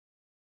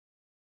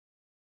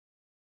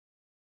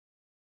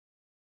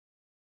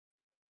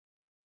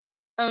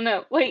Oh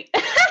no, wait.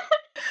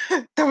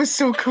 That was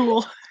so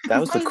cool. That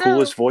was the Oh no,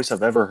 coolest voice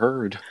I've ever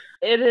heard.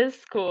 it is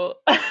cool.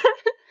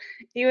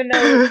 Even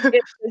though if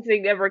this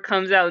thing ever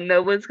comes out,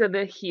 no one's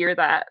gonna hear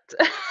that.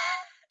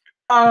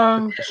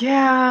 Oh,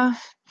 yeah.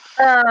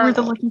 We're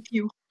the Um, Uh, lucky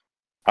few.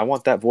 I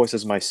want that voice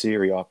as my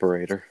Siri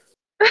operator.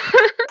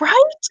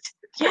 Right?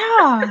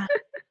 Yeah.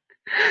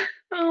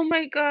 oh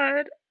my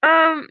god.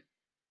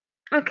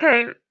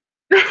 Okay.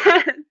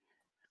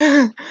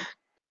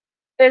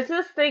 If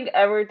this thing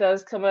ever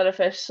does come out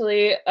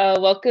officially,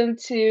 welcome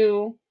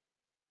to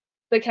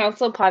the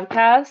Council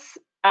podcast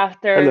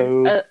after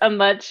Hello. a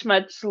much,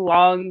 much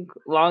long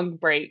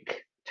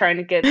break trying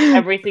to get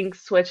everything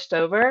switched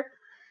over.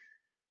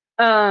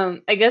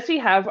 I guess we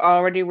have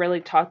already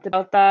really talked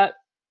about that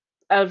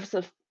of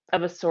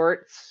a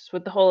sorts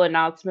with the whole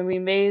announcement we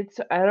made,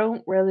 so I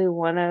don't really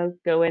want to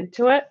go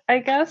into it, I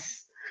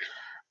guess.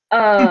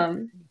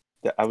 Um,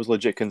 I was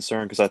legit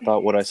concerned because I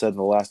thought what I said in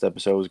the last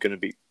episode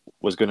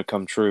was gonna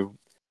come true.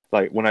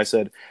 Like when I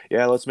said,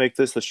 "Yeah, let's make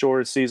this the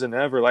shortest season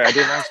ever." Like I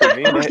didn't actually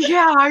mean Oh, it.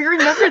 yeah, I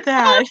remember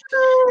that.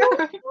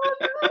 oh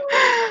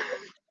no!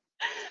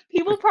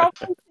 People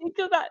probably think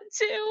of that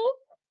too.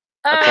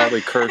 I Um,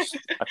 probably cursed.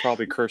 I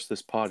probably cursed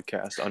this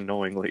podcast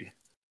unknowingly.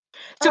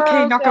 It's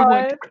okay, oh knock on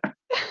wood. god.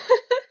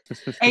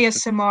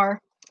 ASMR.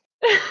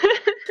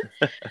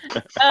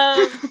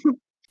 um,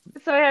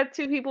 so I had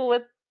two people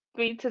with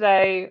me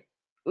today.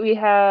 We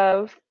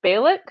have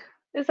Belac,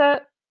 is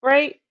that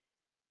right?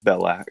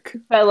 Belac.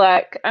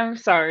 Belac. I'm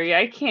sorry,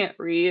 I can't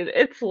read.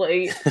 It's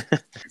late.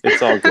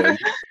 It's all good.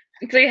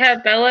 So we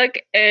have Belac,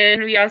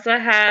 and we also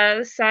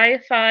have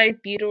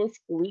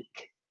SciFiBeatlesGleek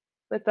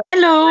with us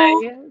Hello.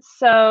 today.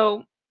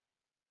 So,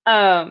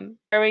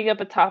 bringing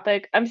up a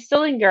topic. I'm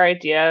stealing your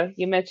idea.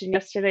 You mentioned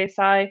yesterday,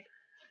 Sci.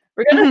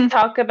 We're gonna Mhm,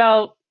 talk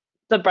about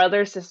the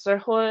brother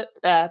sisterhood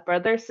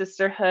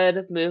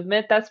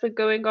movement that's been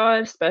going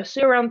on,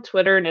 especially around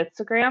Twitter and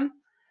Instagram,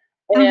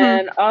 mhm.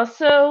 and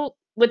also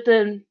with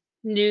the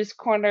news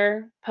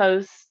corner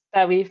posts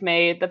that we've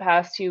made the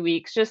past 2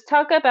 weeks. Just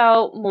talk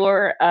about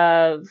more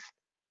of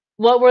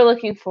what we're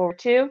looking forward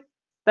to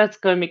that's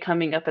going to be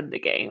coming up in the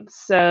game.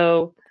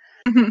 So,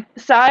 Mhm.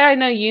 Sai, I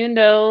know you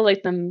know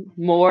like the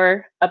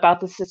more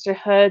about the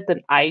sisterhood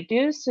than I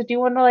do. So, do you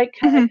want to like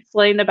kind of Mhm.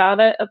 explain about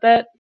it a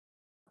bit?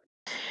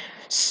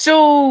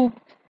 So,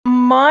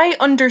 my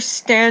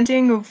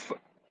understanding of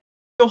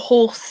the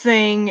whole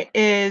thing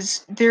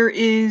is there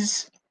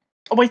is.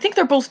 Oh, I think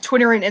they're both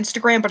Twitter and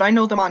Instagram, but I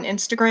know them on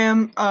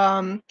Instagram.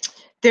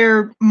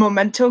 They're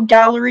Memento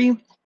Gallery.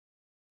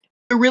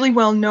 They're really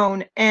well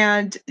known,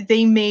 and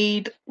they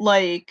made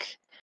like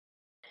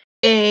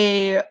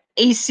a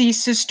AC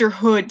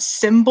Sisterhood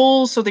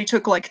symbol. So they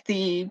took like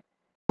the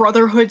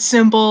brotherhood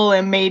symbol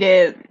and made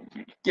it,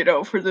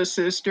 for the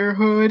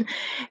sisterhood,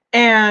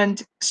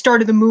 and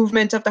started the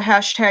movement of the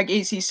hashtag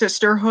AC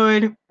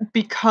Sisterhood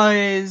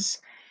because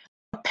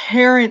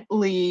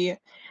apparently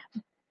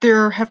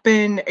there have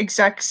been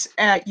execs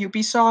at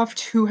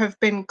Ubisoft who have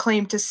been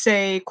claimed to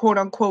say, quote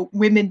unquote,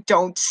 women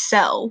don't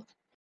sell.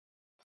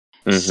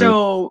 Hmm.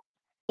 So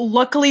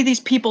luckily these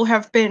people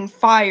have been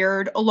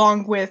fired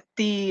along with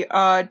the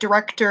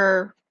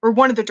director or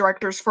one of the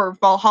directors for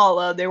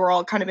Valhalla. They were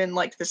all kind of in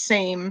like the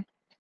same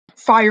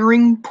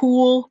firing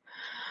pool.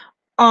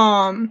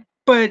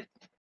 But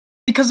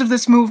because of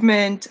this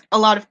movement, a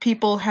lot of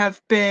people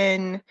have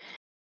been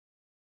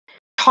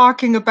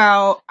talking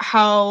about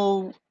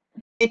how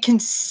they can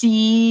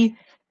see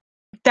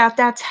that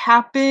that's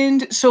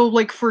happened. So,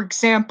 like, for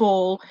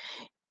example,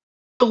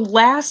 the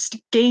last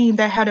game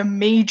that had a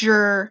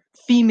major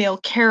female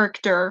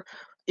character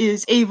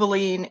is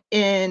Aveline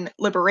in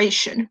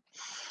Liberation.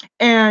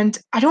 And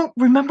I don't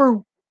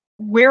remember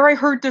where I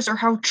heard this or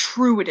how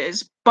true it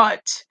is,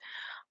 but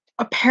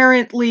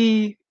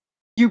apparently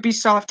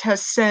Ubisoft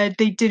has said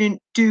they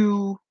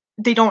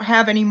don't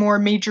have any more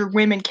major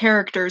women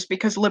characters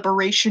because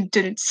Liberation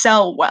didn't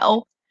sell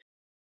well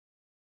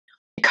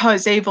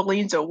because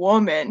Aveline's a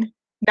woman,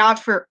 not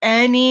for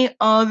any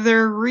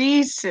other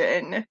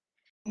reason.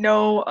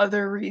 No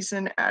other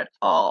reason at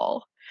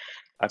all.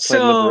 I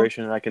played So,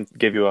 Liberation, and I can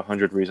give you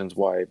 100 reasons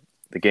why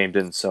the game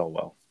didn't sell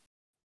well.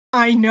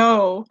 I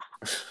know.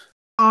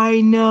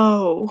 I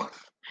know.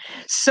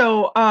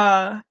 So,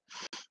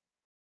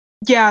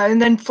 yeah,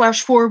 and then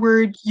flash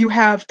forward, you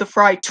have the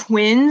Fry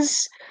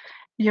twins.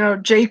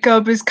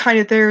 Jacob is kind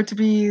of there to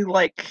be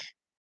like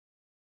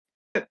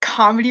a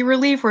comedy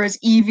relief, whereas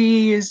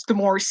Evie is the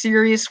more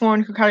serious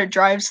one who kind of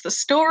drives the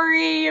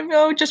story,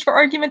 just for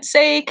argument's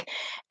sake.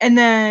 And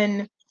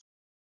then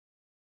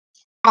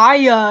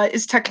Aya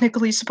is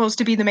technically supposed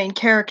to be the main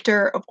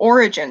character of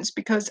Origins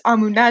because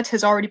Amunet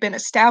has already been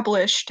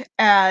established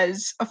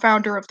as a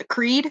founder of the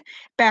Creed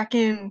back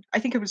in, I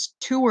think it was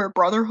 2 or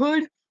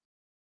Brotherhood.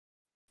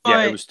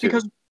 Yeah, it But was two.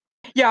 because,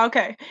 yeah,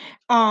 okay.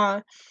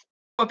 Uh,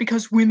 but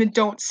because women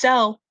don't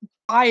sell,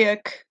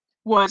 Bayek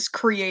was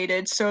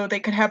created so they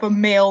could have a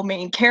male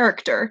main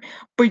character.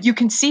 But you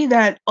can see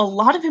that a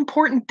lot of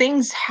important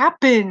things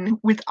happen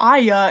with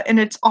Aya and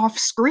it's off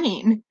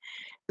screen.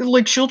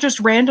 like she'll just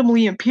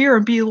randomly appear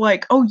and be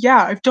like, "Oh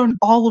yeah, I've done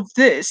all of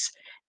this."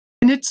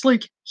 And it's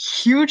like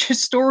huge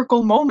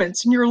historical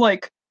moments and you're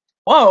like,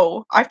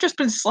 "Whoa, I've just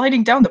been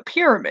sliding down the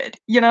pyramid,"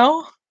 you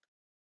know?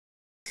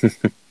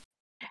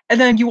 And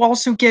then you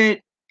also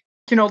get,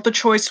 the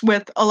choice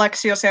with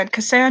Alexios and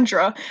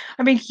Cassandra.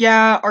 I mean,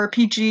 yeah,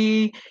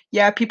 RPG,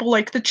 yeah, people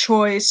like the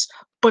choice,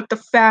 but the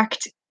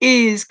fact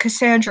is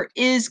Cassandra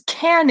is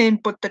canon,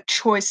 but the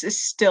choice is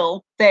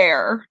still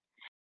there.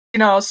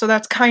 So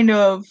that's kind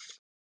of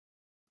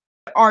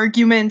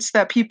arguments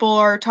that people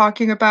are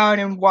talking about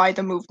and why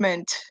the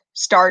movement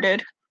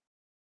started,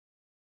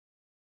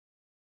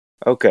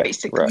 Okay,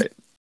 basically. right.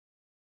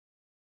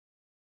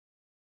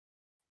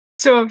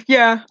 So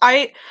yeah,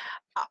 I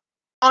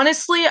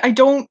honestly I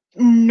don't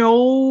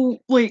know,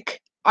 like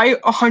I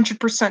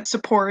 100%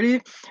 support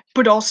it,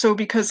 but also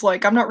because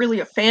like I'm not really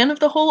a fan of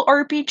the whole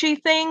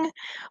RPG thing.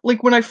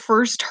 Like when I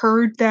first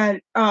heard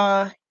that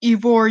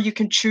Ivor you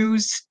can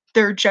choose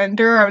their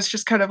gender, I was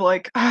just kind of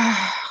like,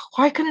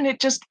 why couldn't it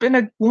just been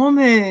a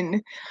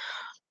woman?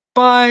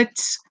 But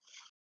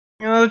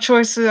the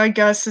choice I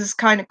guess is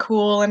kind of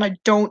cool, and I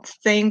don't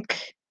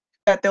think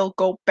that they'll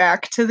go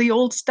back to the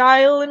old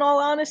style in all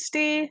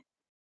honesty.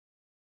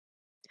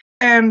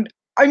 And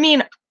I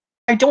mean,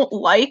 I don't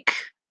like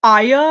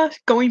Aya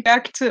going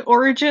back to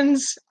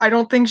Origins. I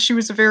don't think she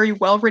was a very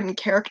well-written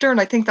character,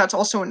 and I think that's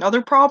also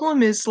another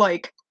problem is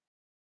like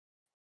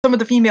some of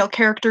the female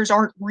characters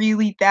aren't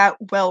really that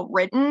well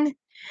written.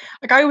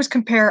 Like I always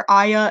compare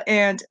Aya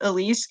and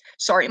Elise.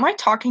 Sorry, am I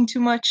talking too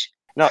much?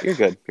 No, you're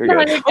good. You're No,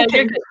 good. you're good.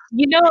 You're Okay. good.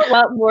 You know a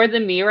lot more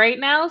than me right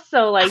now,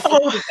 so like just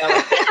keep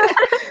going.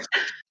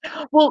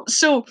 Well,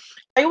 so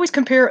I always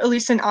compare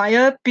Elise and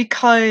Aya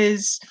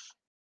because,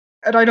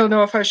 and I don't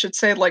know if I should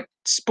say like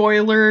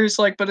spoilers,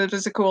 like, but it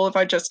is cool if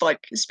I just like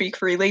speak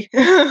freely.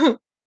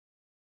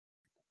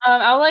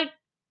 I'll like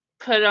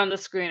put it on the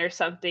screen or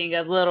something.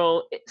 A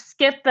little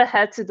skip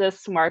ahead to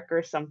this mark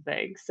or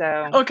something.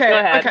 So go Okay,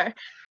 ahead. okay.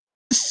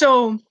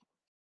 So,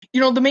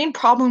 the main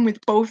problem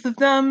with both of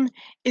them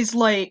is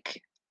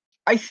like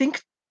I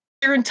think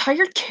their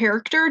entire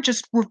character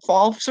just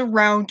revolves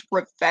around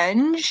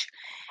revenge,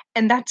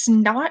 and that's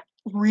not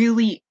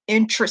really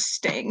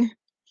interesting.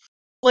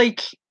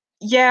 Like,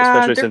 yeah,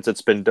 Especially they're since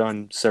it's been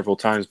done several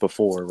times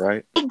before,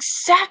 right?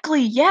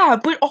 exactly, yeah,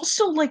 but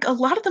also like a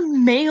lot of the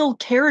male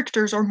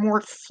characters are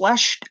more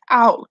fleshed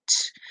out.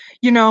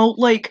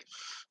 Like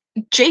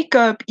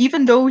Jacob,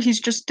 even though he's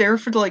just there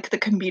for like the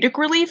comedic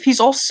relief, he's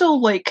also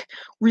like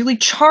really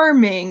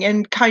charming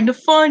and kind of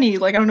funny.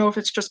 Like I don't know if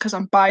it's just because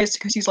I'm biased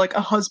because he's like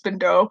a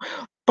husbando,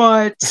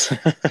 but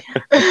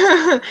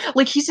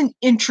like he's an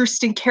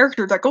interesting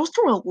character that goes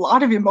through a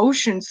lot of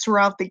emotions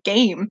throughout the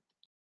game.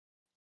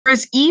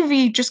 Whereas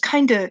Evie just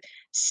kind of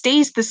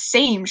stays the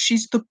same.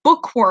 She's the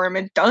bookworm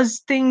and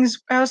does things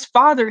as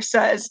father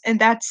says, and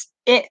that's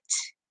it.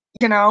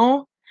 You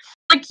know?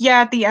 Like,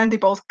 yeah, at the end they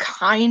both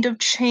kind of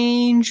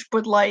change,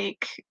 but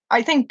like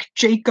I think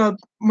Jacob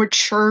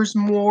matures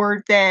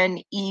more than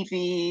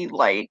Evie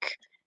like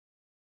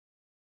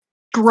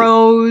See,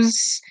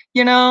 grows.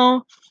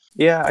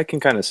 yeah, I can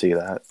kind of see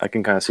that. I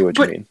can kind of see what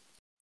you But mean.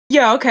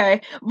 yeah,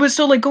 okay. But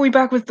so like going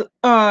back with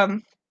Aya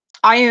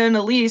and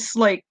Elise,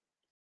 like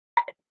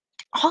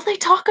all they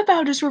talk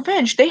about is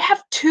revenge. They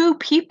have two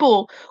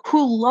people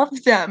who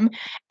love them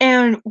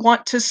and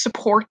want to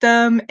support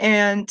them,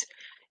 and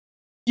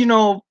you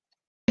know,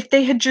 if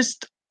they had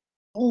just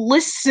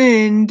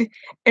listened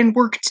and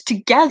worked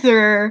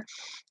together,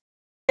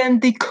 then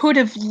they could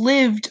have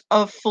lived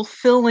a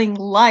fulfilling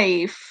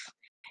life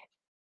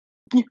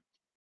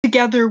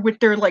together with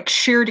their like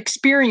shared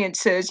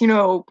experiences,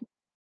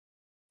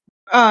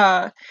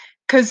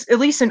 because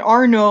Elise and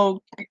Arno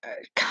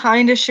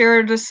kind of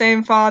shared the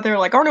same father.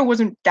 Like Arno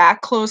wasn't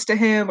that close to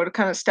him, but a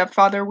kind of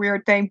stepfather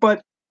weird thing.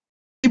 But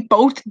they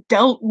both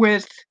dealt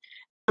with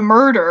the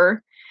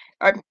murder.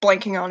 I'm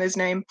blanking on his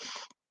name,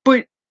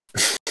 but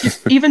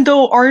even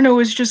though Arno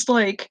is just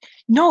like,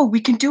 no,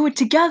 we can do it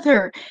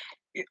together.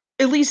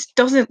 Elise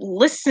doesn't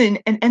listen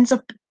and ends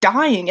up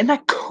dying, and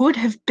that could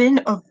have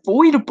been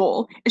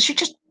avoidable. And she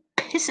just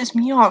pisses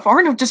me off.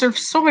 Arno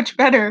deserves so much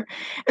better.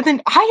 And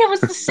then Aya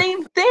was the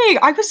same thing.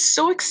 I was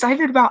so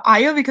excited about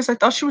Aya because I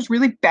thought she was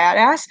really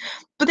badass.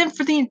 But then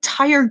for the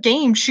entire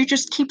game, she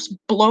just keeps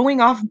blowing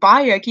off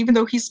Bayek, even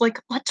though he's like,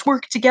 let's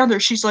work together.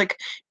 She's like,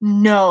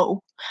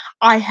 no,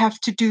 I have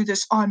to do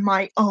this on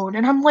my own.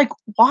 And I'm like,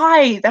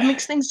 why? That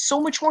makes things so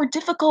much more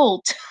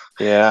difficult.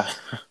 Yeah.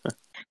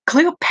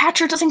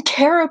 Cleopatra doesn't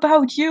care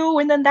about you,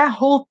 and then that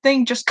whole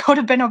thing just could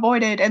have been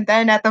avoided. And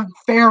then at the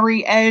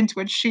very end,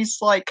 when she's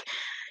like,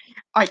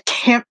 I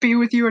can't be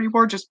with you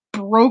anymore, just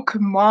broke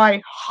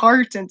my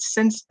heart. And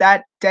since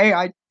that day,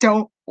 I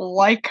don't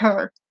like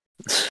her.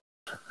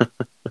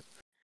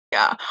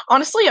 Yeah,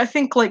 honestly, I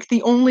think like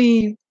the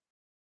only.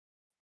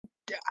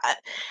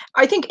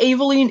 I think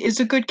Aveline is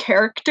a good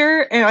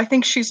character, and I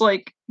think she's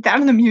like that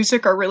and the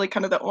music are really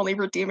kind of the only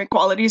redeeming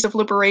qualities of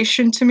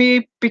Liberation to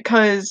me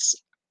because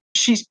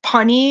she's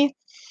punny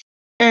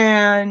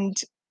and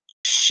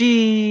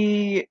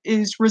she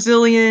is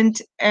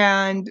resilient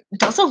and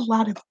does a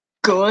lot of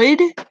good,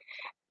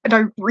 and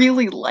I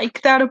really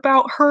like that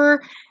about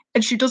her.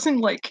 And she doesn't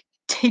like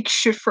take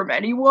shit from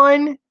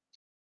anyone,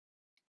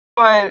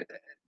 but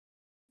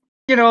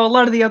a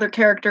lot of the other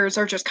characters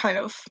are just kind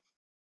of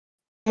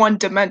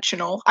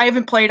one-dimensional. I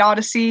haven't played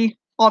Odyssey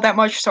all that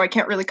much, so I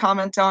can't really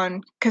comment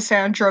on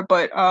Cassandra,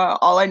 but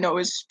all I know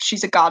is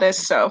she's a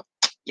goddess, so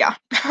yeah.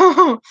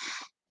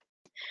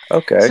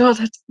 Okay. So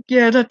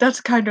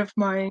that's kind of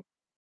my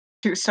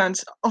 2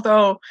 cents.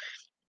 Although,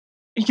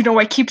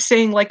 I keep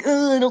saying like,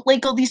 I don't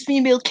like all these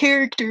female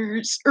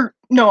characters. Or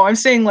no, I'm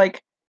saying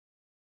like,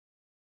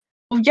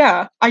 well,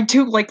 yeah, I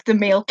do like the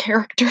male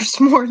characters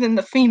more than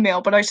the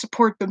female, but I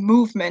support the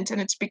movement,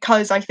 and it's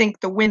because I think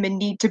the women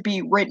need to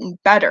be written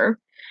better.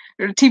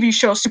 The TV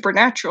show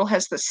Supernatural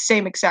has the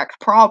same exact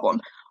problem.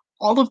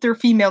 All of their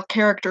female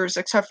characters,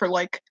 except for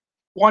like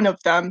one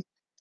of them,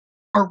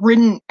 are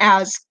written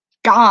as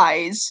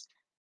guys,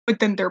 but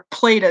then they're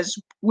played as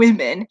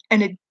women,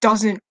 and it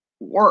doesn't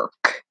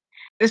work.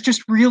 It's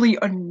just really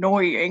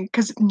annoying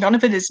because none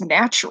of it is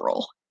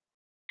natural.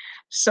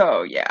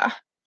 So, yeah.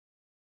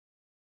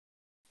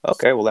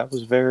 Okay, well, that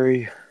was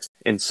very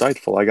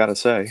insightful, I gotta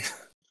say.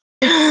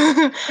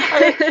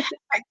 I,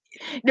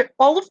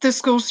 all of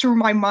this goes through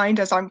my mind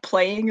as I'm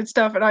playing and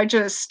stuff, and I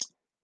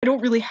don't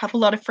really have a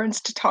lot of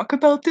friends to talk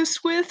about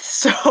this with,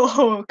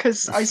 so,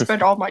 because I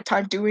spend all my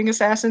time doing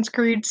Assassin's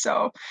Creed,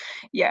 so,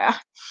 yeah.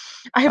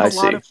 I have I a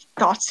lot see. of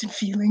thoughts and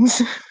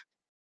feelings.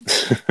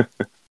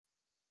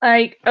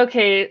 Like,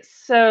 okay,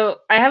 so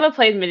I haven't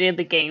played many of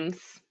the games,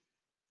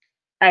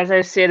 as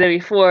I've stated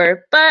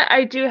before, but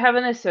I do have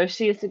an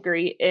associate's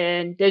degree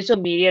in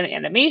digital media and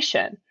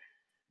animation,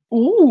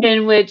 Ooh.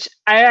 in which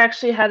I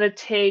actually had to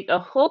take a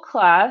whole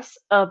class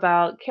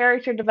about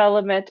character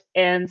development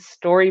and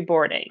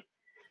storyboarding.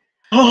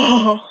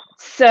 Oh.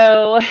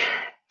 So,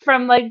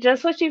 from like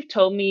just what you've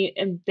told me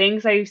and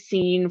things I've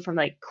seen from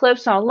like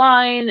clips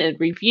online and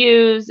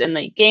reviews and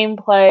like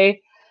gameplay,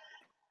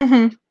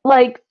 Mhm.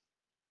 like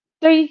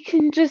they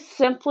can just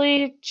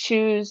simply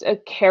choose a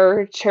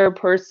character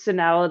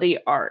personality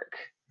arc.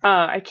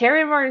 I can't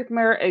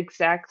remember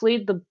exactly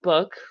the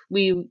book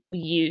we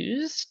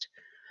used,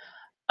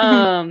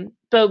 Mhm.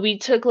 but we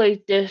took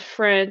like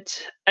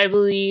different, I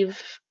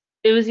believe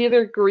it was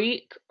either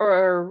Greek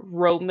or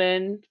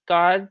Roman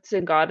gods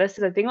and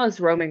goddesses. I think it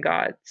was Roman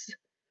gods.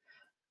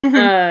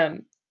 Mhm.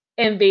 Um,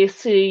 and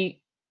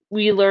basically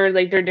we learned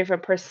like their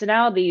different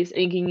personalities,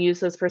 and you can use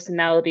those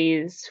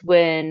personalities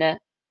when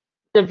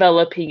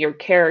developing your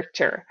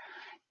character.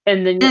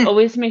 And then you Mm.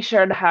 always make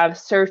sure to have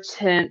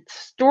certain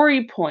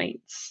story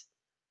points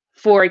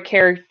for a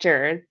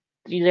character.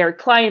 Their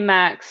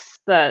climax,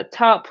 the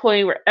top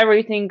point where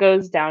everything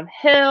goes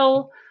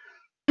downhill,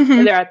 and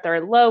Mhm. they're at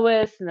their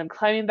lowest, and then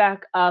climbing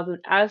back up. And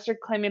as they're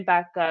climbing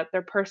back up,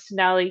 their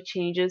personality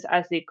changes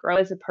as they grow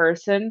as a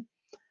person.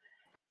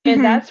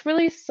 And Mhm. that's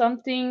really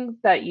something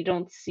that you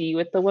don't see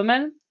with the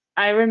women.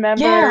 I Yeah.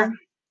 remember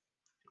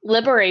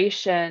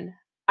Liberation.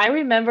 I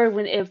remember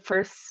when it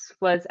first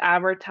was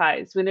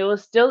advertised, when it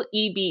was still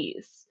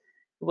EBs.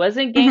 It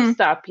wasn't Mhm.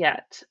 GameStop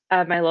yet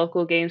at my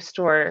local game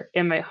store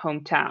in my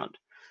hometown.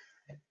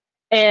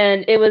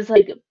 And it was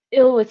like,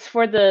 oh, it's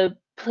for the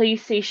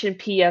PlayStation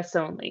PS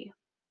only.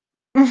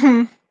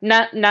 Mhm.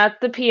 Not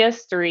the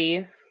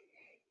PS3,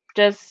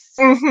 just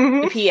the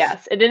Mhm.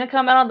 PS. It didn't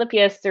come out on the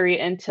PS3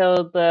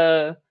 until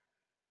the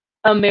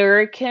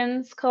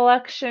Americans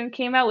collection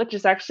came out, which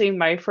is actually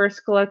my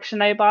first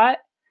collection I bought.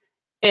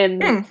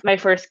 And Mm. my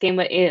first game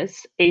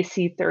is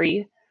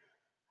AC3.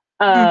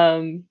 Mm.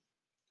 Um,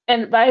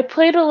 and I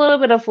played a little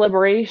bit of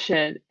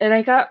Liberation, and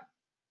I got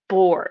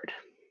bored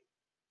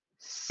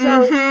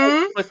so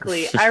Mhm.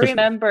 quickly. I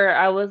remember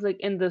I was like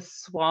in the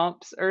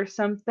swamps or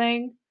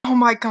something. Oh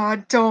my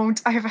god,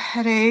 don't. I have a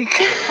headache.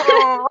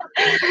 Oh.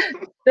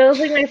 That was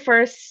like my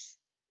first.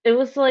 It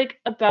was like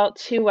about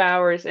 2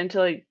 hours into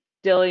like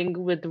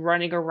dealing with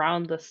running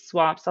around the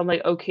swamps. I'm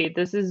like, okay,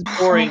 this is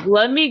boring. Oh.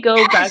 Let me go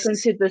back Yes.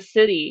 into the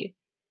city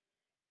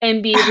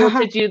and be able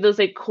to do those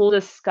like cool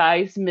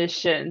disguise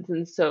missions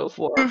and so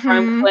forth.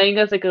 I'm Mhm. playing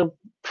as like a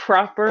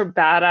proper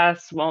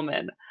badass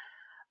woman,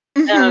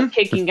 Mhm.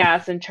 kicking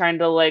ass and trying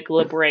to like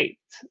liberate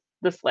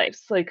the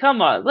slaves. Like, come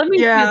on, let me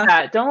do Yeah.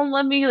 that. Don't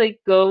let me like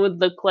go and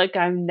look like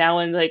I'm now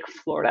in like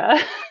Florida.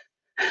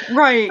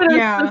 Right, But I'm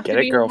yeah. supposed to Get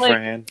it, be like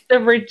girlfriend. the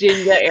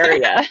Virginia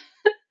area.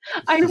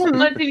 I don't Mhm.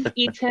 want to be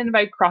eaten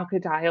by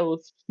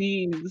crocodiles.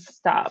 Please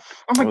stop.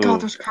 Oh my god, Ooh.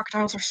 those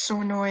crocodiles are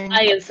so annoying.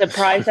 I am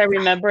surprised I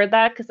remember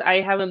that because I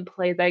haven't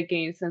played that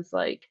game since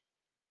like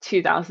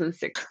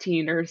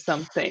 2016 or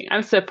something.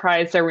 I'm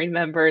surprised I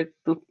remember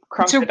the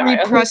It's a crocodile.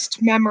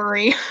 repressed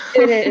memory.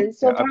 It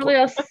is. Yeah, So probably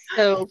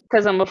also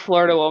because I'm a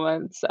Florida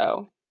woman.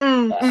 So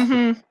Mm. yeah.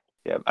 Mhm.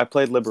 yeah, I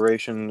played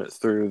Liberation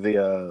through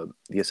the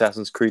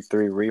Assassin's Creed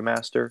 3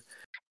 remaster,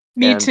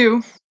 Me and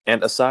too.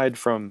 aside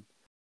from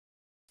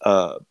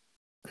uh,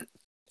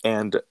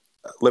 and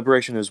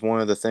Liberation is one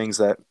of the things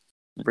that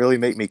really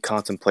make me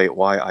contemplate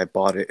why I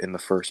bought it in the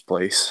first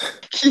place.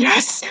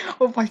 Yes.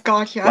 Oh my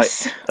god, Like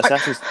yes.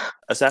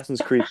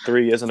 Assassin's Creed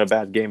 3 isn't a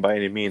bad game by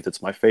any means.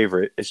 It's my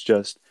favorite. It's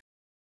just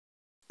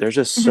there's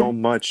just so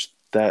much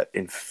that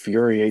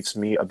infuriates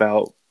me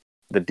about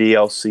the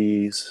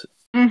DLCs,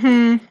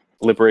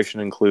 Liberation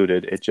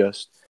included. It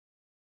just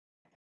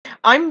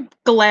I'm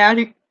glad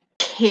it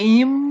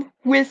came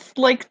with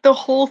like the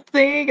whole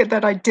thing and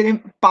that I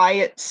didn't buy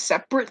it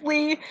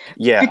separately.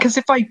 yeah. Because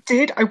if I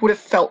did, I would have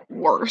felt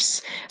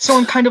worse. So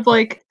I'm kind of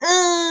like,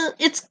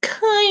 it's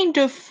kind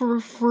of for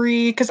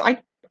free. Because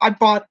I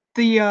bought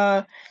the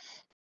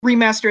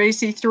remastered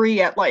AC3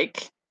 at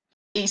like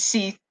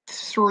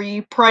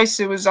AC3 price.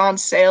 It was on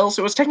sale,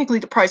 so it was technically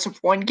the price of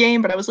one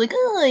game, but I was like,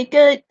 oh, I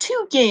got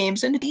 2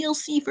 games and a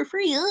DLC for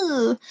free.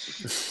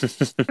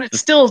 But it's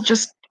still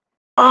just,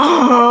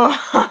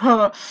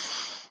 oh,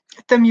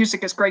 the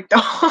music is great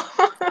though.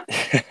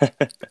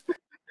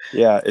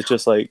 Yeah, it's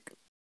just like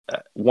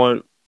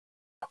one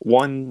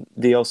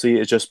DLC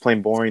is just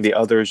plain boring, the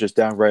other is just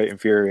downright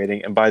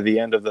infuriating, and by the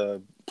end of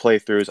the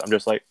playthroughs, I'm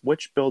just like,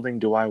 which building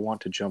do I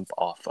want to jump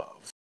off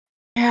of?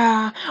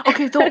 Yeah.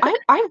 Okay, though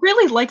I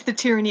really like the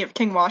Tyranny of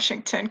King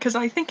Washington because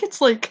I think it's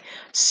like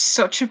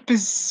such a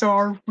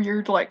bizarre,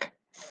 weird, like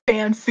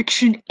fan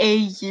fiction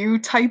AU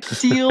type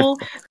deal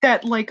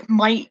that like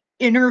my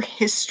inner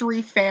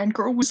history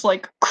fangirl was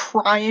like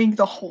crying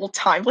the whole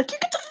time. Like you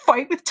get to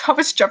fight with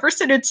Thomas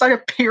Jefferson inside a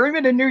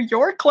pyramid in New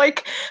York.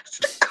 Like it's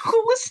the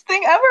coolest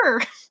thing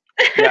ever.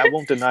 Yeah, I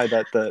won't deny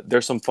that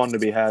there's some fun to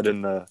be had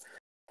in the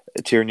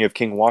Tyranny of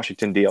King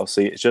Washington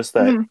DLC. It's just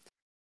that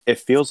it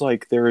feels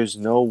like there is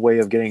no way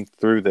of getting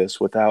through this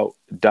without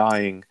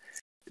dying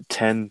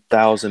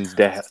 10,000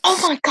 deaths. Oh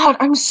my god,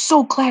 I'm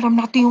so glad I'm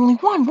not the only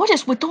one. What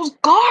is with those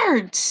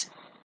guards?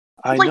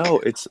 I Like, know,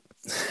 it's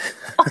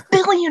a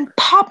billion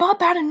pop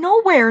up out of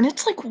nowhere, and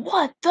it's like,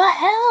 what the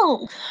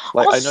hell?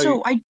 like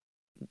Also,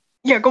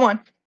 yeah, go on.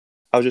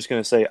 I was just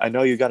gonna say, I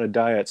know you gotta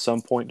die at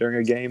some point during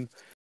a game,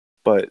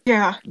 but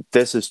Yeah,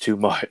 this is too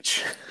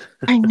much.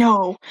 I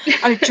know.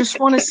 I just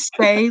want to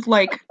say,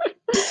 like,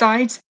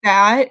 besides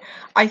that,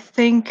 I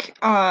think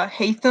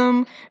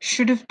Hatham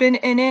should have been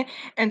in it.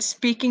 And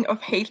speaking of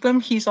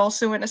Hatham, he's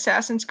also in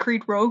Assassin's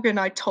Creed Rogue. And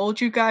I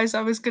told you guys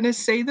I was gonna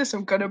say this.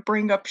 I'm gonna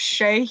bring up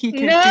Shay. He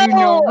can do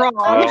no No! wrong.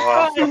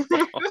 Oh,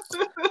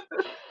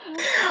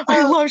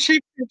 I oh, love Shay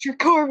Patrick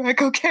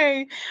Cormac.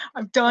 Okay,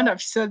 I'm done.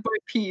 I've said my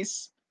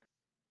piece.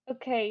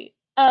 okay.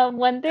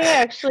 One thing I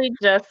actually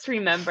just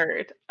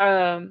remembered.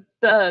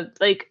 The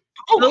like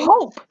Oh, those.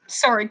 Hope.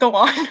 Sorry, go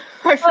on.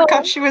 I forgot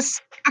Oh, she was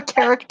a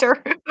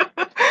character.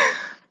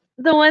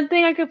 the one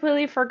thing I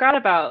completely forgot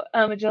about,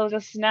 Jill,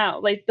 just now,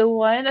 like the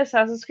one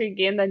Assassin's Creed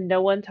game that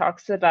no one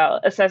talks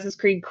about, Assassin's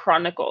Creed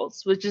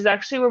Chronicles, which is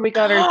actually where we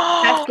got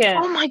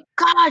Oh my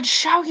god,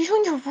 Xiao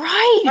Yun, you're our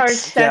right! Yeah,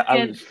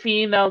 second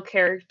female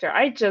character.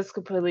 I just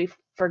completely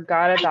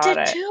forgot I about did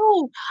it.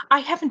 too! I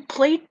haven't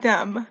played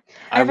them.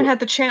 I I, haven't w- had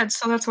the chance,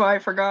 so that's why I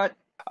forgot.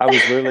 I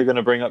was literally going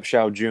to bring up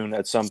Xiao Jun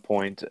at some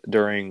point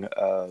during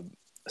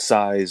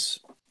Sai's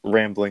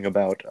rambling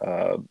about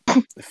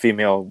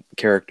female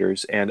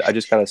characters, and I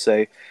just gotta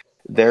say,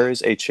 there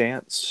is a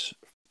chance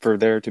for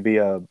there to be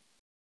a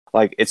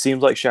like. It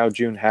seems like Xiao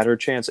Jun had her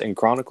chance in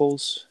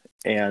Chronicles,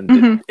 and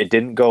Mm-hmm. it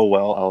didn't go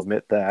well. I'll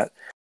admit that,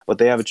 but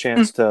they have a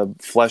chance to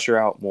flesh her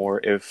out more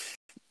if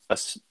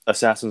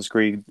Assassin's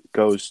Creed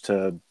goes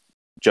to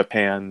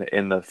Japan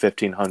in the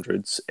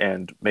 1500s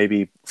and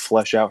maybe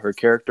flesh out her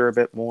character a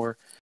bit more.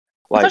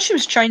 I thought Like, she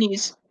was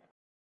Chinese.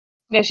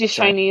 Yeah, she's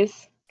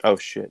Chinese. oh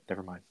shit,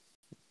 never mind.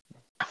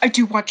 I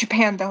do want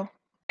Japan, though.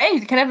 Hey,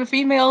 they can have a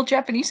female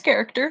Japanese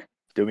character.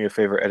 Do me a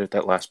favor, edit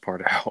that last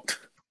part out.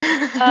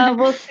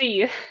 We'll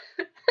see.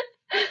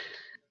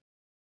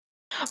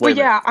 Wait But a minute.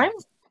 yeah, I'm...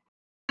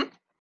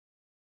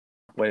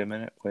 Wait a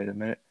minute.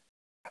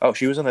 Oh,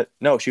 she was in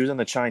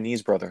the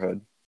Chinese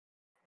Brotherhood.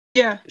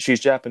 Yeah. She's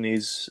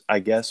Japanese, I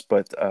guess,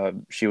 but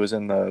she was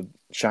in the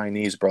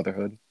Chinese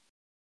Brotherhood.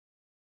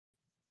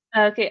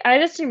 Okay, I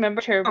just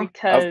remembered her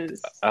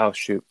because Oh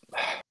shoot.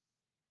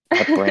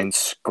 My brain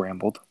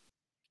scrambled.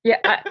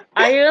 yeah,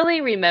 I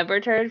really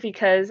remembered her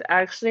because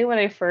actually when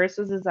I first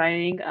was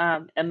designing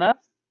Emma,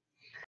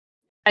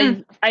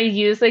 I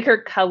used like her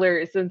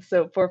colors and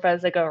so forth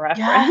as like a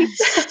reference.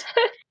 Yes.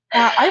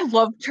 I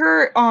loved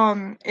her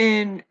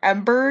in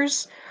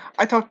Embers.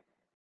 I thought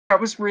that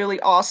was really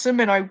awesome,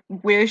 and I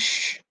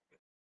wish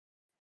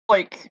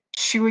like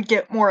she would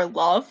get more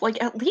love,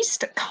 like at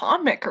least a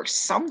comic or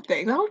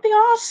something. That would be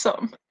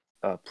awesome.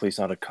 Please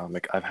not a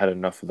comic. I've had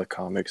enough of the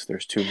comics.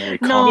 There's too many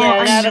No, comics. Yeah,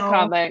 I not a know.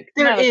 comic.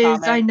 There Not a is,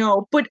 I comic.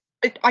 know, but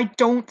I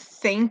don't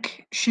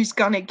think she's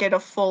gonna get a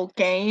full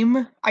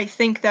game. I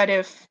think that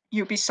if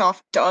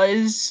Ubisoft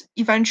does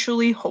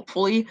eventually,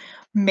 hopefully,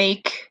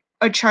 make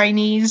a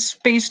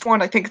Chinese-based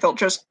one, I think they'll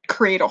just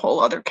create a whole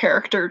other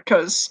character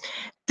because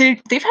they've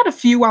had a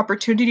few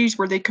opportunities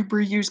where they could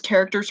reuse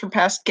characters from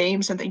past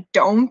games and they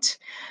don't.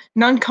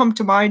 None come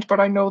to mind, but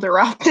I know they're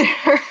out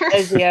there.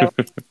 Ezio.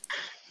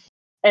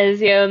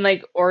 Ezio and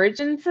like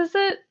Origins, is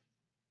it?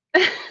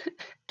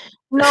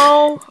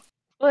 No,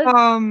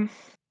 Um,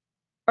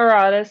 or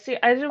Odyssey.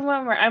 I don't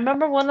remember. I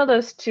remember one of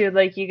those two.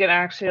 Like you can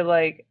actually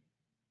like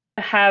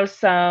have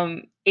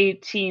some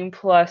 18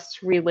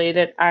 plus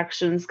related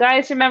actions.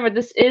 Guys, remember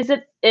this is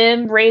an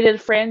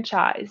M-rated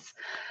franchise.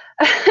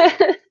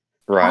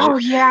 Right. oh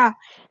yeah,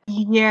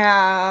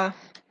 yeah,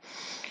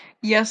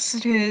 yes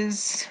it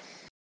is.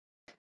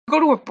 Go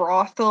to a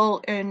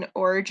brothel in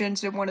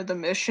Origins in one of the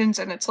missions,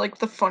 and it's like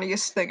the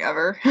funniest thing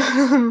ever.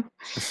 And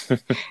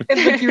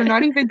like you're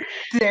not even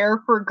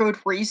there for a good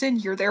reason,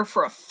 you're there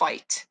for a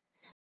fight.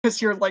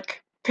 Because you're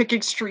like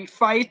picking street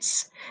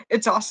fights.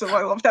 It's awesome.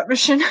 I love that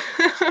mission.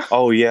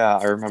 Oh yeah,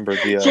 I remember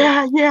the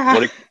Yeah, yeah.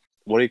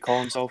 what do you call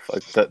himself?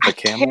 The I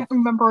camel? can't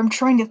remember. I'm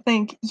trying to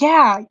think.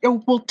 Yeah.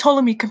 Well,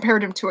 Ptolemy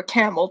compared him to a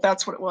camel.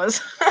 That's what it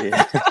was.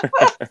 Yeah.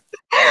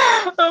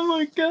 Oh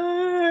my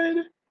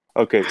god.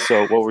 Okay,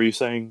 so what were you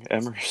saying,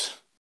 Emers?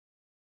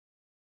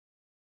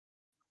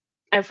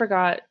 I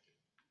forgot.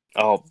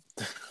 Oh,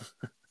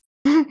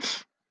 there.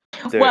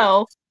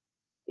 Well,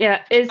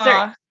 Yeah. Is there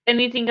uh,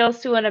 anything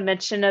else you want to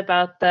mention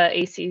about the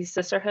AC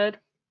Sisterhood?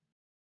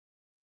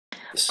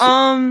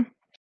 um,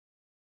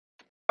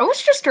 I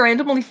was just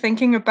randomly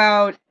thinking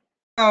about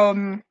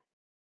um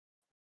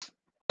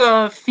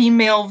the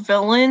female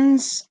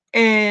villains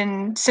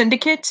in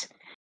Syndicate,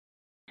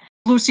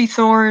 Lucy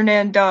Thorne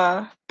and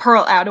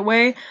Pearl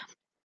Attaway.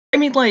 I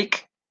mean,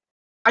 like,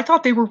 I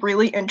thought they were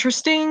really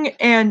interesting,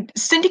 and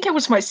Syndicate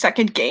was my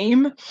second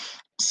game,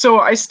 so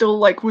I still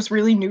like was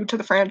really new to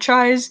the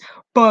franchise.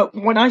 But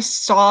when I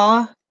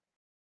saw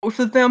both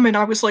of them, and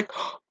I was like,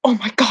 "Oh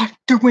my god,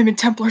 they're women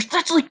Templars!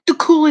 That's like the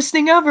coolest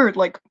thing ever!"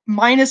 Like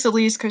minus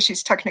Elise because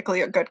she's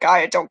technically a good guy.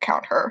 I don't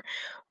count her,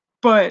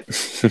 but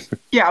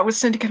yeah, with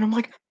Syndicate, I'm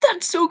like,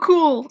 "That's so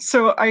cool!"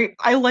 So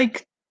I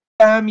like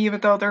them,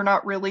 even though they're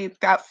not really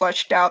that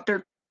fleshed out.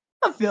 They're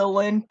a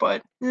villain,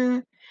 but.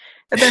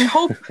 And then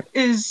Hope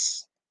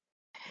is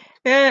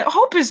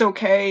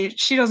okay.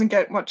 She doesn't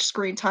get much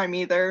screen time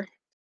either.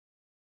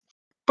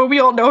 But we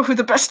all know who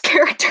the best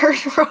character in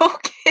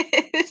Rogue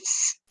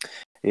is.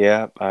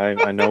 Yeah,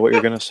 I know what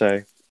you're gonna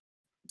say.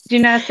 Do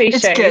not say It's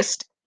Shay.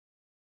 Gist.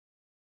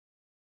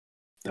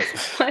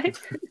 What?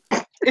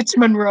 It's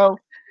Monroe.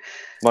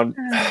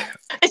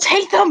 It's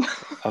Hatham!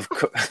 Of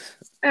course.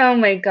 Oh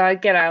my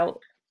god, get out.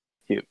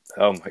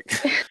 Oh my.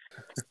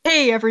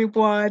 Hey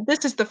everyone,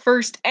 this is the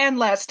first and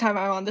last time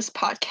I'm on this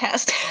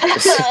podcast.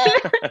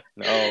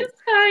 No.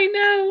 I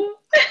know.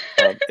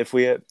 If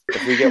we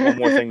get one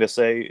more thing to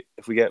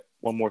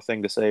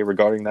say,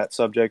 regarding that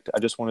subject, I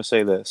just want to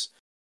say this: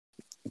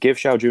 give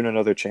Xiao Jun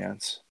another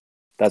chance.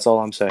 That's all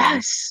I'm saying.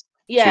 Yes.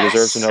 She Yes,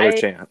 deserves another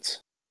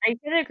chance. I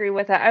can agree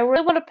with that. I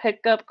really want to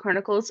pick up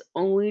Chronicles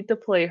only to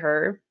play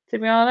her, to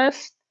be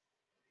honest.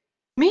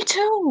 Me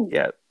too.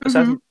 Yeah,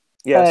 Mhm.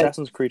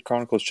 Assassin's Creed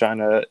Chronicles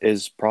China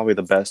is probably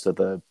the best of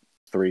the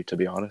three, to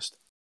be honest.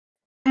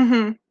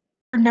 Mhm.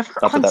 They're never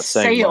Not that on that's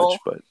saying sale. much,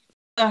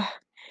 but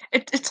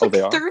It's oh, like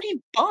they are.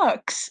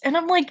 $30, and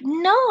I'm like,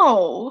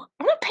 no,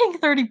 I'm not paying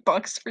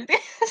 $30 for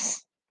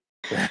this.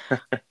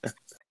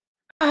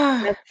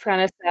 That's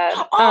kind of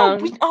sad. Oh,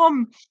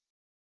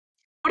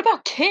 what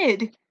about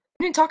Kid?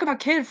 We didn't talk about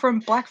Kid from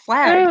Black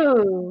Flag.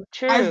 True,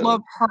 I true.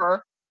 love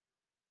her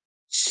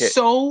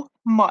so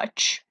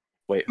much.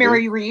 Wait,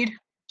 Mary who? Reed.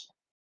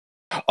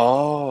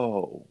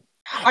 Oh,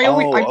 I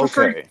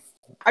prefer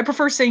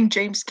okay. saying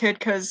James Kidd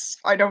because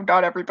I know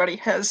not everybody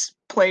has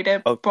played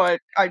it, Oh, but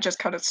I just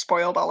kind of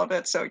spoiled all of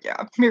it. So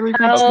yeah, Mary Reed's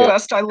the okay.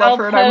 best. I love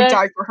her, and I would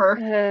die for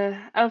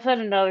her. I'll put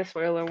another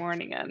spoiler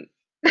warning in.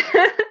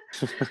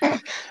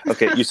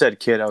 Okay, you said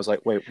kid. I was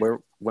like, wait,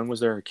 when was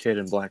there a kid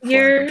in Black Flag?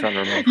 You're I'm trying to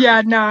remember.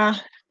 Yeah, nah.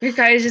 You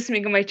guys just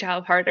making my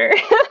job harder.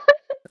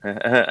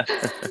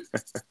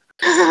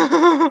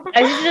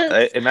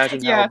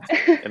 Imagine Yeah.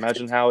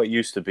 how it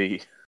used to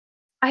be.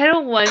 I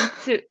don't want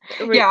to.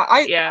 Yeah,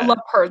 I love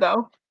her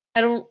though. I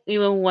don't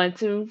even want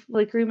to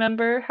like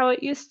remember how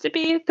it used to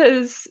be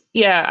because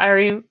I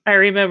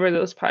remember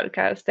those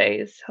podcast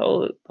days.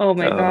 Oh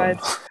my god.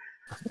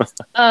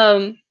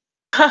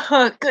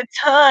 Good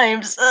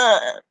times.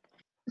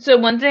 So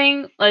one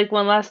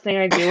last thing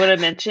I do want to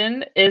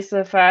mention is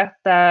the fact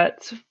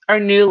that our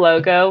new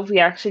logo, we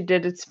actually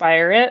did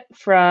inspire it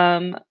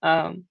from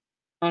oh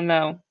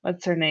no,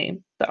 what's her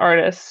name? The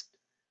artist.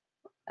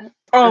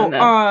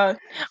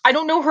 I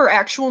don't know her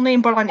actual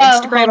name, but on Oh,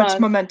 Instagram hold it's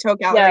on. Memento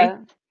Gallery. Yeah.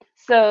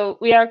 So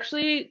we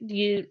actually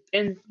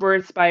were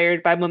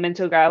inspired by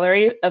Memento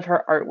Gallery of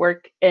her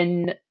artwork,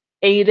 and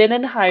Aiden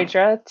and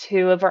Hydra,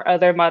 two of our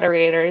other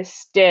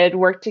moderators, did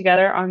work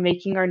together on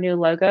making our new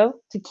logo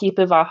to keep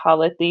a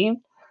Valhalla theme,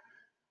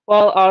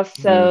 while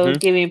also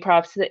giving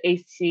props to the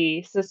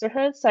AC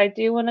Sisterhood. So I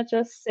do want to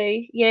just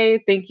say, yay,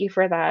 thank you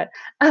for that.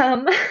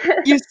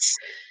 Yes.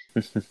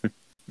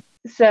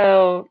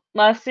 So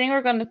last thing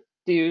we're gonna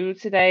do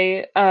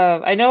today,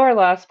 I know our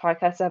last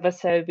podcast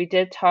episode we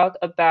did talk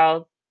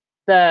about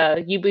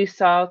the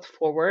Ubisoft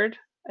Forward,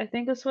 I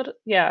think is what,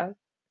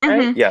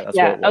 right? Yeah, that's what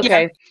Yeah, it was.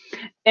 okay.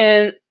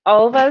 And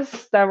all of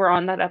us that were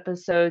on that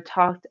episode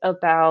talked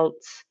about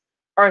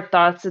our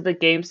thoughts of the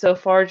game so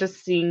far,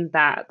 just seeing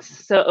that.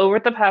 So over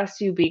the past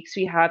few weeks,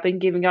 we have been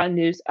giving out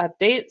news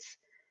updates.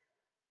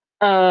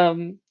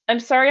 I'm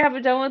sorry I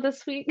haven't done one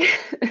this week.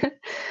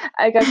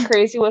 I got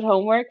crazy with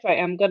homework, but I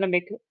am gonna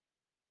make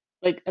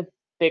like a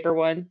bigger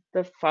one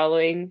the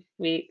following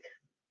week.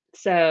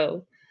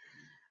 So,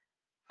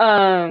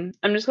 I'm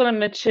just gonna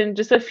mention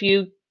just a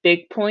few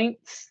big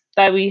points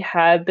that we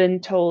have been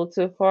told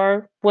so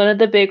far. One of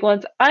the big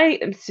ones I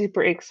am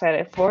super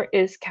excited for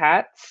is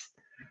cats.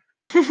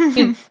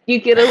 You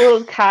get a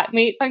little cat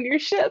mate on your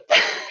ship.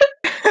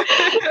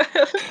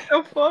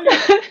 So funny.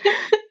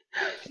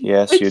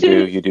 Yes, you Which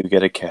do. is, You do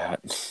get a cat.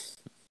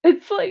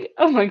 it's like,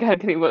 oh my god, I'm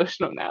getting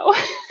emotional now.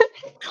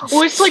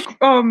 Well, it's like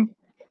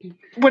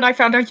when I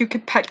found out you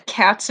could pet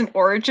cats in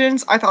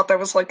Origins, I thought that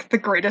was like the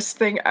greatest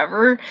thing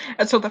ever.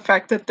 And so the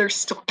fact that they're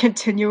still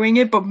continuing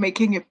it but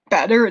making it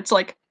better, it's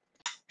like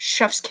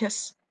chef's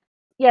kiss.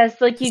 Yes,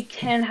 like you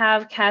can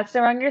have cats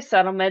around your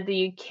settlement that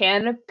you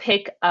can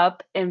pick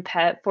up and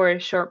pet for a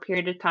short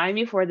period of time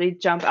before they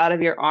jump out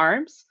of your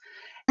arms.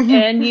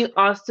 And you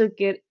also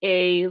get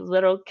a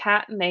little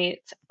cat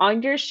mate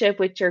on your ship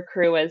with your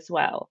crew as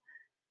well.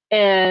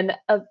 And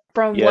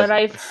from Yes. what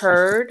I've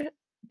heard,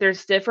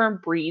 there's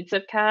different breeds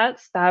of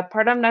cats. That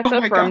part I'm not Oh my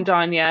god. confirmed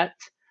on yet.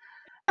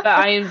 But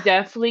I am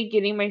definitely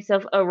getting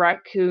myself a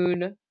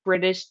raccoon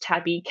British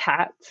tabby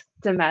cat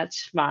to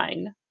match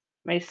mine,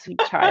 my sweet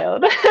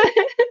child.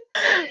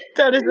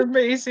 That is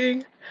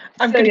amazing.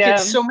 I'm So gonna get yeah.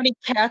 so many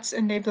cats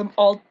and name them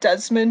all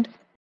Desmond.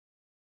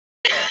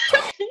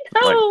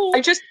 No,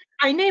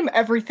 I name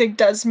everything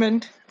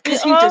Desmond you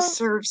because he all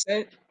deserves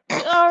it. you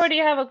already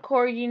have a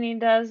corgi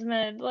named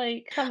Desmond.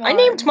 Like, come I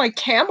named on. my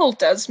camel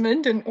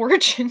Desmond in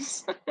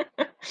Origins.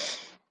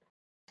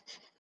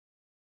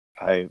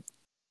 I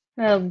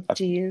Oh, I,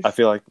 jeez. I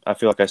feel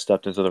like I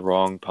stepped into the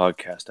wrong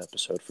podcast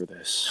episode for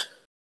this.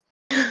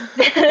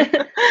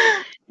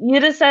 You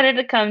decided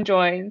to come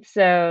join,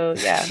 so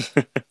yeah.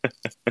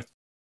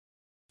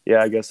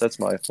 Yeah, I guess that's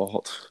my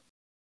fault.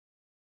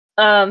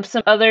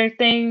 Some other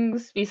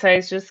things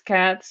besides just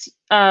cats.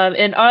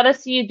 In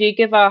Odyssey, you do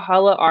give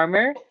Valhalla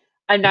armor.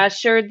 I'm not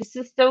sure this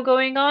is still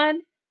going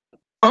on.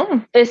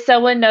 Oh. If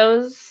someone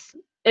knows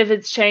if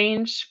it's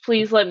changed,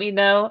 please let me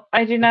know.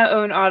 I do not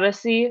own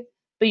Odyssey,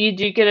 but you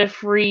do get a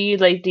free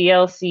like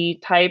DLC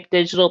type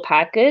digital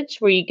package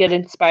where you get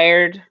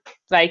inspired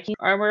Viking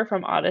armor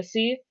from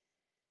Odyssey.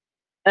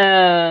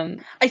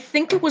 I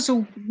think it was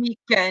a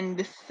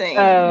weekend thing.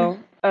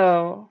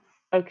 Oh,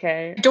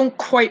 okay. I don't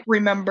quite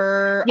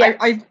remember. Yeah,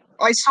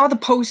 I saw the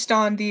post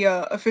on the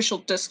official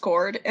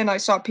Discord, and I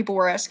saw people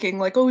were asking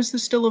like, "Oh, is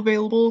this still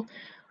available?"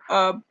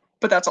 Uh,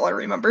 but that's all I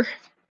remember.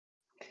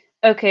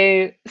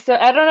 okay. So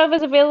I don't know if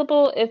it's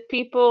available. If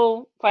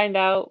people find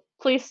out,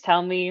 please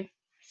tell me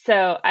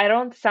so I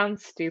don't sound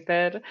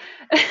stupid.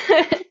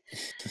 Hey,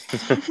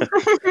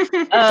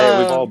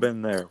 we've all um,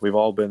 been there. We've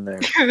all been there.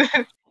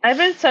 I've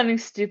been sounding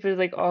stupid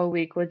like all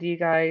week. What do you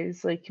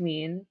guys like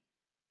mean?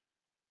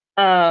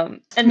 And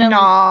then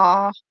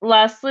Nah.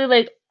 lastly,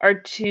 like our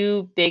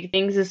two big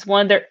things is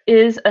one, there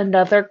is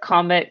another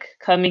comic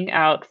coming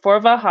out for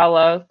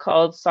Valhalla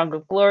called Song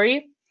of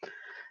Glory.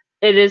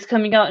 It is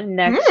coming out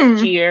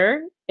next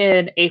year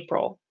in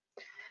April.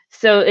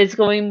 So it's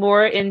going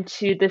more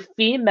into the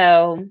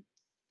female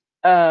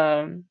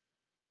um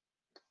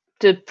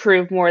to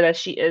prove more that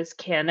she is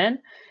canon,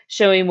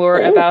 showing more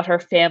Oh. about her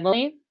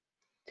family.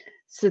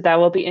 So that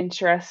will be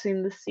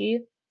interesting to see.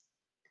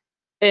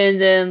 And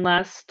then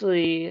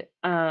lastly,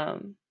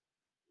 what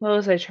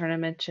was I trying to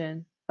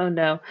mention? Oh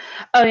no.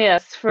 Oh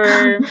yes,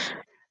 for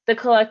the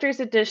collector's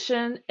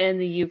edition in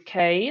the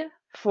UK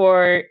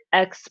for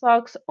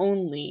Xbox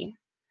only,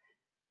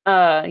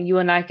 you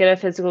will not get a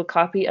physical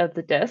copy of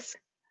the disc.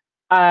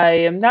 I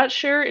am not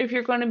sure if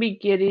you're going to be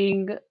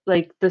getting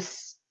like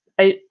this.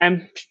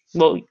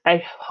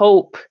 I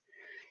hope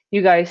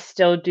you guys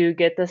still do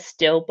get the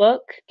steelbook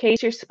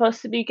case you're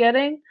supposed to be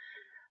getting.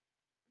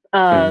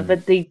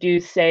 But they do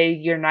say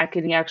you're not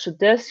getting actual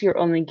disc, you're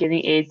only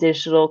getting a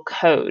digital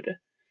code.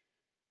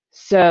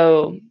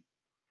 So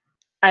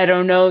I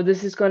don't know if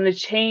this is going to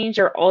change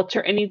or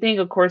alter anything.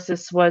 Of course,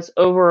 this was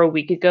over a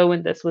week ago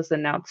when this was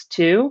announced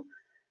too.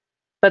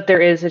 But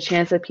there is a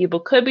chance that people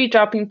could be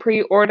dropping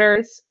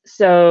pre-orders.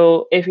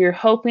 So if you're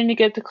hoping to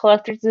get the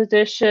collector's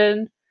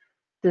edition,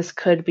 this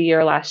could be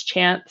your last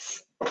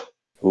chance.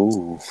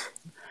 Ooh.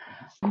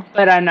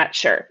 But I'm not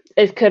sure.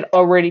 It could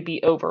already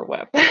be over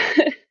with.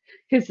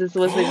 Because this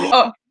was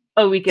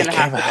a week and It a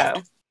half came out.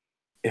 ago.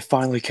 It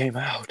finally came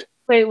out.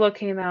 Wait, what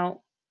came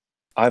out?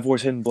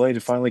 Ivor's Hidden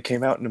Blade finally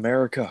came out in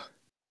America.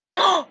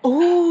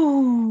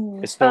 Oh.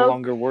 It's no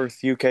longer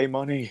worth UK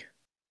money.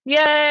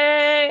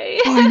 Yay!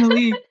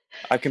 Finally.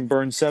 I can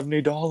burn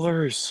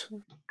 $70.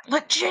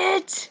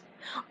 Legit.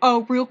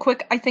 Oh, real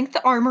quick, I think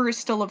the armor is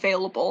still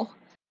available.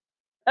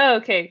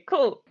 Okay,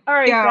 cool. All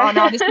right, Yeah, on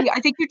then. Odyssey. I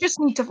think you just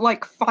need to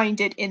like find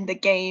it in the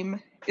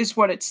game, is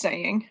what it's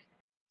saying.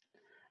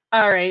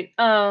 All right.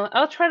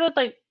 I'll try to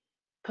like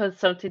put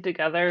something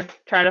together,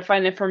 try to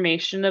find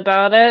information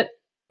about it,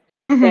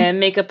 Mhm. and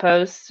make a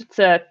post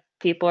to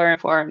people are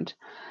informed.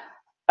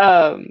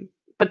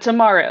 But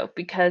tomorrow,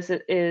 because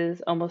it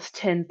is almost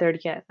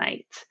 10:30 at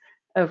night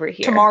over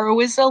here. Tomorrow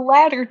is a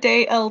ladder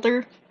day,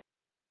 Elder.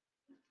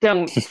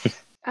 Don't.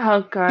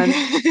 Oh god.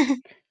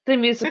 The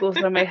musical's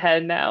in my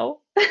head now.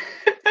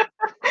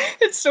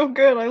 It's so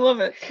good. I love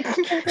it.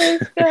 It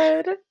is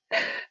good.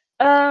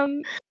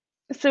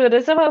 So it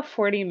is about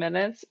 40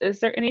 minutes.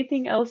 Is there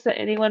anything else that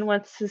anyone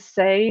wants to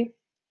say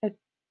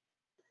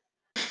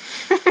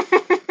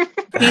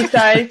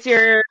besides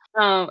your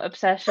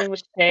obsession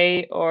with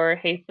Shay or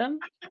hate them?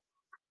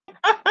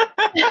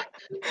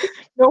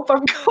 Nope,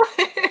 I'm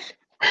good.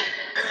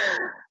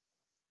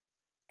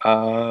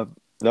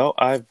 No,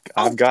 I've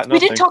got We nothing.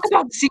 didn't talk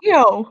about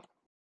Zio.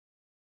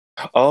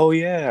 Oh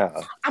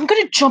yeah. I'm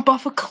gonna jump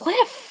off a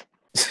cliff.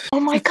 Oh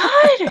my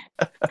god.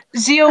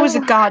 Zio is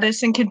a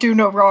goddess and can do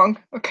no wrong.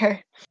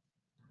 Okay.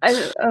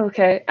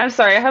 Okay. I'm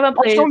sorry. I haven't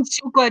played. Also, I'm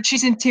so glad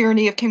she's in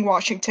Tyranny of King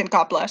Washington.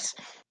 God bless.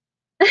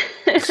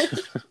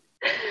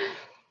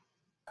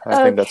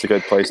 I think that's a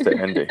good place to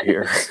end it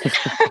here.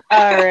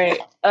 All right.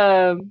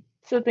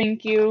 So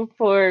thank you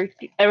for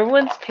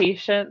everyone's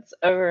patience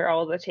over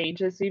all the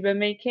changes we've been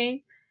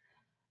making.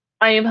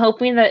 I am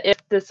hoping that if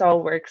this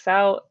all works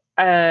out,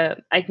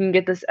 I can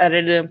get this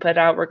edited and put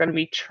out. We're going to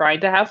be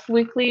trying to have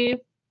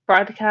weekly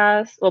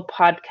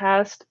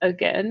podcast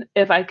again,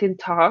 if I can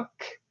talk.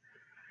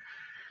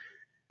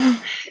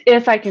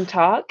 If I can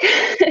talk.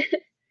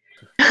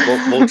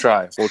 We'll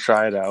try. We'll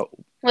try it out.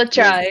 We'll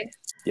try.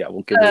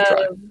 We'll give it a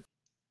try.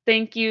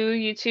 Thank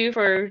you two,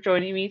 for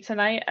joining me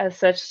tonight at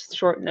such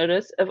short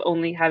notice of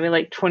only having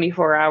like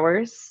 24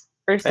 hours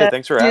or so. Hey,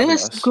 thanks for having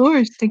us. Yes, of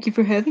course. Thank you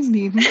for having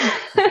me.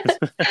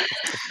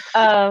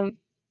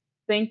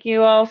 Thank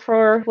you all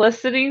for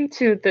listening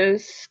to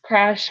this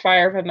crash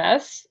fire of a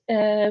mess.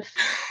 If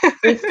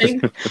this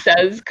thing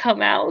does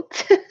come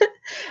out,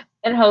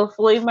 and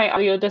hopefully my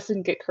audio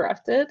doesn't get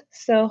corrupted.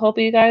 So hope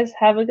you guys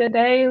have a good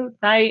day,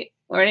 night,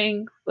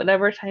 morning,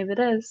 whatever time it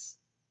is.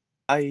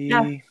 Bye.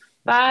 Yeah.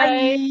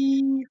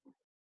 Bye.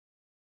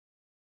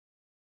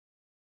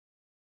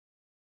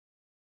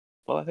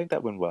 Well, I think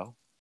that went well.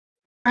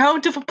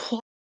 Round of applause.